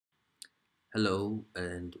Hello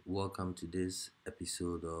and welcome to this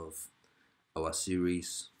episode of our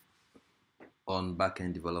series on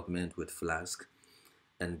backend development with Flask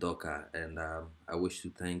and Docker. And I wish to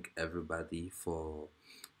thank everybody for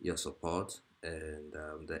your support and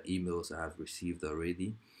the emails I have received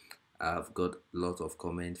already. I've got a lot of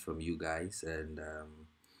comments from you guys and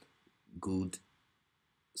good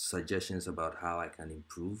suggestions about how I can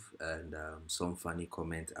improve and some funny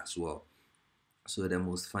comments as well. So the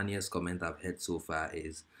most funniest comment I've heard so far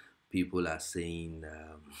is people are saying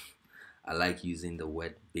I like using the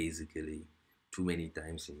word basically too many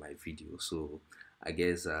times in my video. So I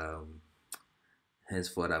guess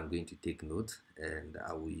henceforth I'm going to take note and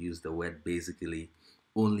I will use the word basically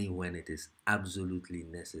only when it is absolutely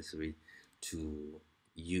necessary to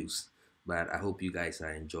use. But I hope you guys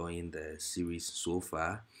are enjoying the series so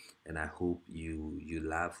far, and I hope you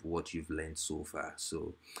love what you've learned so far.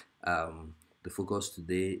 So the focus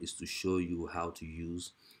today is to show you how to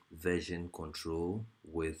use version control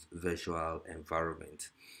with virtual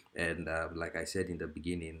environment. And like I said in the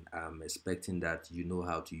beginning, I'm expecting that you know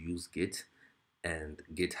how to use Git and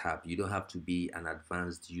GitHub. You don't have to be an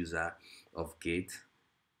advanced user of Git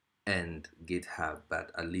and GitHub,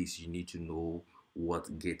 but at least you need to know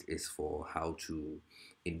what Git is for, how to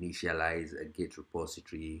initialize a Git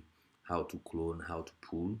repository, how to clone, how to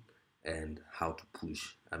pull, and how to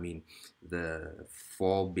push. I mean, the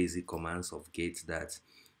four basic commands of Git that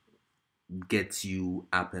gets you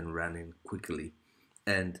up and running quickly.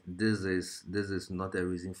 And this is not a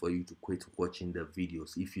reason for you to quit watching the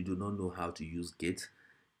videos. If you do not know how to use Git,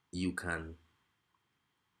 you can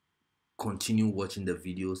continue watching the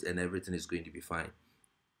videos and everything is going to be fine.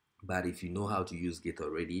 But if you know how to use Git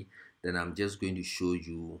already, then I'm just going to show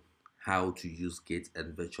you how to use Git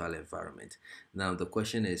and virtual environment. Now the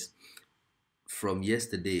question is, from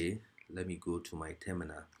yesterday, let me go to my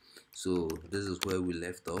terminal. So this is where we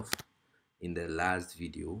left off in the last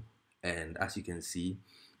video, and as you can see,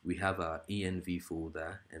 we have our env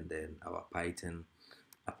folder and then our Python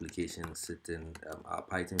application sitting, our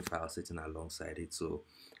Python file sitting alongside it. So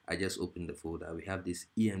I just opened the folder. We have this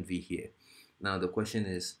env here. Now the question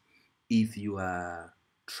is, if you are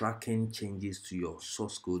tracking changes to your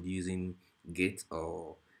source code using Git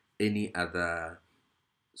or any other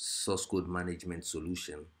source code management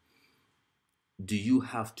solution, do you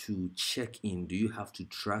have to check in? Do you have to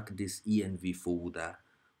track this env folder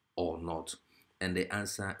or not? And the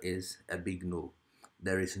answer is a big no.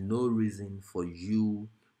 There is no reason for you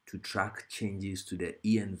to track changes to the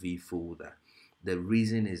env folder. The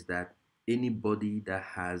reason is that anybody that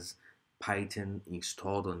has Python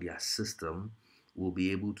installed on their system will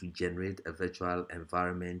be able to generate a virtual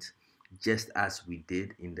environment just as we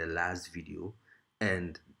did in the last video,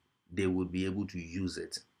 and they will be able to use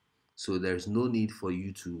it. So there's no need for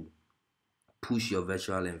you to push your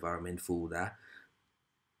virtual environment folder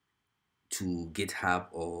to GitHub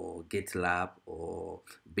or GitLab or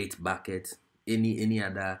Bitbucket, any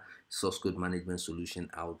other source code management solution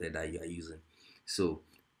out there that you are using. So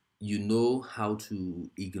you know how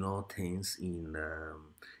to ignore things in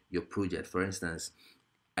your project. For instance,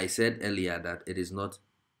 I said earlier that it is not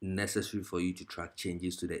necessary for you to track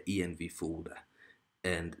changes to the env folder.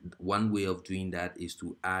 And one way of doing that is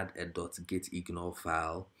to add a .gitignore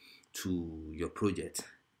file to your project.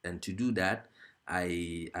 And to do that,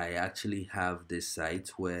 I actually have this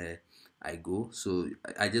site where I go. So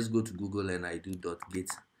I just go to Google and I do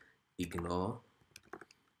 .gitignore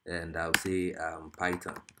and I'll say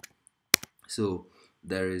Python. So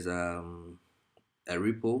there is a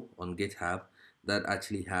repo on GitHub that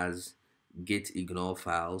actually has gitignore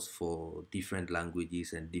files for different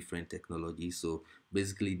languages and different technologies. So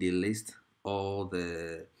basically they list all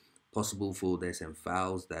the possible folders and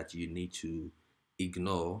files that you need to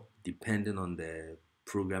ignore depending on the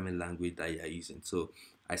programming language that you are using. So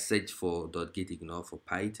I searched for .gitignore for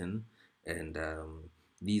Python, and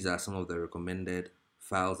these are some of the recommended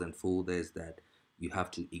files and folders that you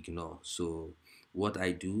have to ignore. So what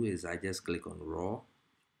I do is I just click on raw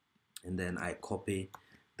and then I copy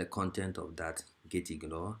the content of that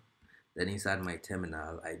gitignore. Then inside my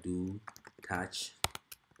terminal I do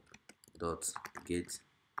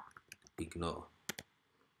touch.gitignore.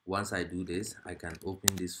 Once I do this, I can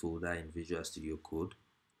open this folder in Visual Studio Code,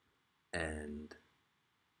 and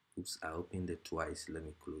oops, I opened it twice. Let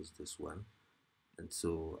me close this one. And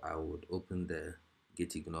so I would open the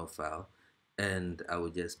gitignore file and I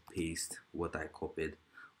would just paste what I copied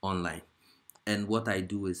online. And what I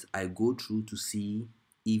do is I go through to see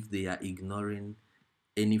if they are ignoring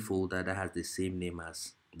any folder that has the same name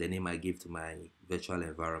as the name I gave to my virtual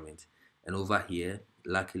environment. And over here,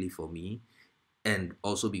 luckily for me, And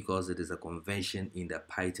also because it is a convention in the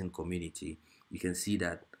Python community, you can see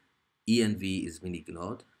that env is being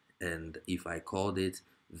ignored, and if I called it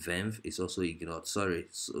venv, it's also ignored. Sorry,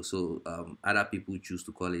 so other people choose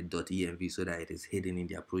to call it .env so that it is hidden in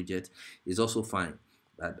their project. It's also fine,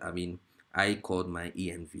 but I mean, I called my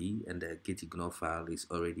env and the gitignore file is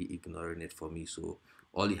already ignoring it for me. So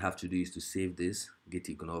all you have to do is to save this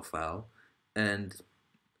gitignore file, and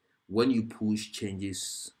when you push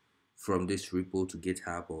changes from this repo to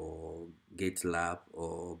GitHub or GitLab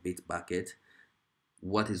or Bitbucket,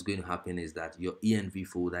 what is going to happen is that your env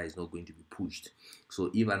folder is not going to be pushed. So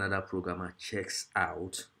if another programmer checks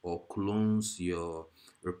out or clones your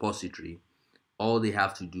repository, all they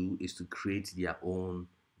have to do is to create their own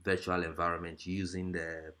virtual environment using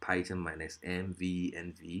the python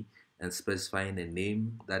 -mvenv and specifying a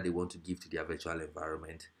name that they want to give to their virtual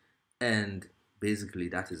environment. And basically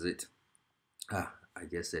that is it. I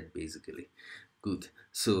just said basically. Good.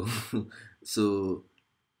 So so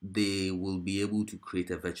they will be able to create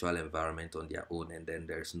a virtual environment on their own, and then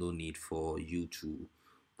there's no need for you to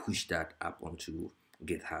push that up onto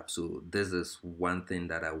GitHub. So this is one thing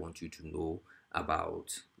that I want you to know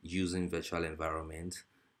about using virtual environment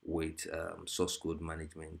with source code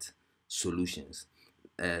management solutions.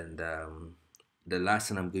 And the last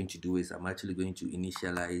thing I'm going to do is I'm actually going to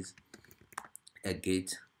initialize a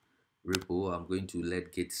Git repo. I'm going to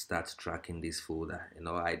let Git start tracking this folder, and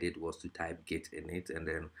all I did was to type Git in it, and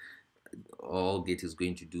then all Git is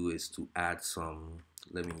going to do is to add some,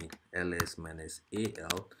 let me ls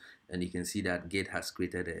 -al, and you can see that Git has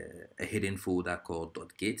created a hidden folder called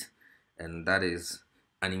 .git, and that is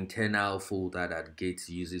an internal folder that Git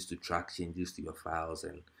uses to track changes to your files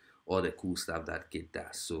and all the cool stuff that Git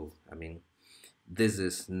does. So I mean, this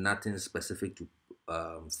is nothing specific to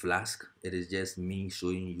Flask. It is just me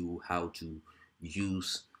showing you how to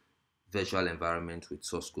use virtual environment with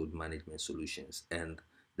source code management solutions. And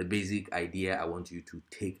the basic idea I want you to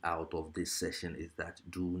take out of this session is that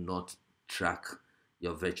do not track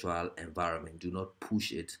your virtual environment. Do not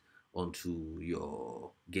push it onto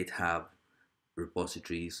your GitHub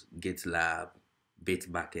repositories, GitLab,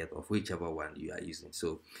 Bitbucket, of whichever one you are using.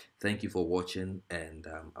 So thank you for watching, and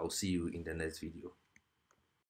I'll see you in the next video.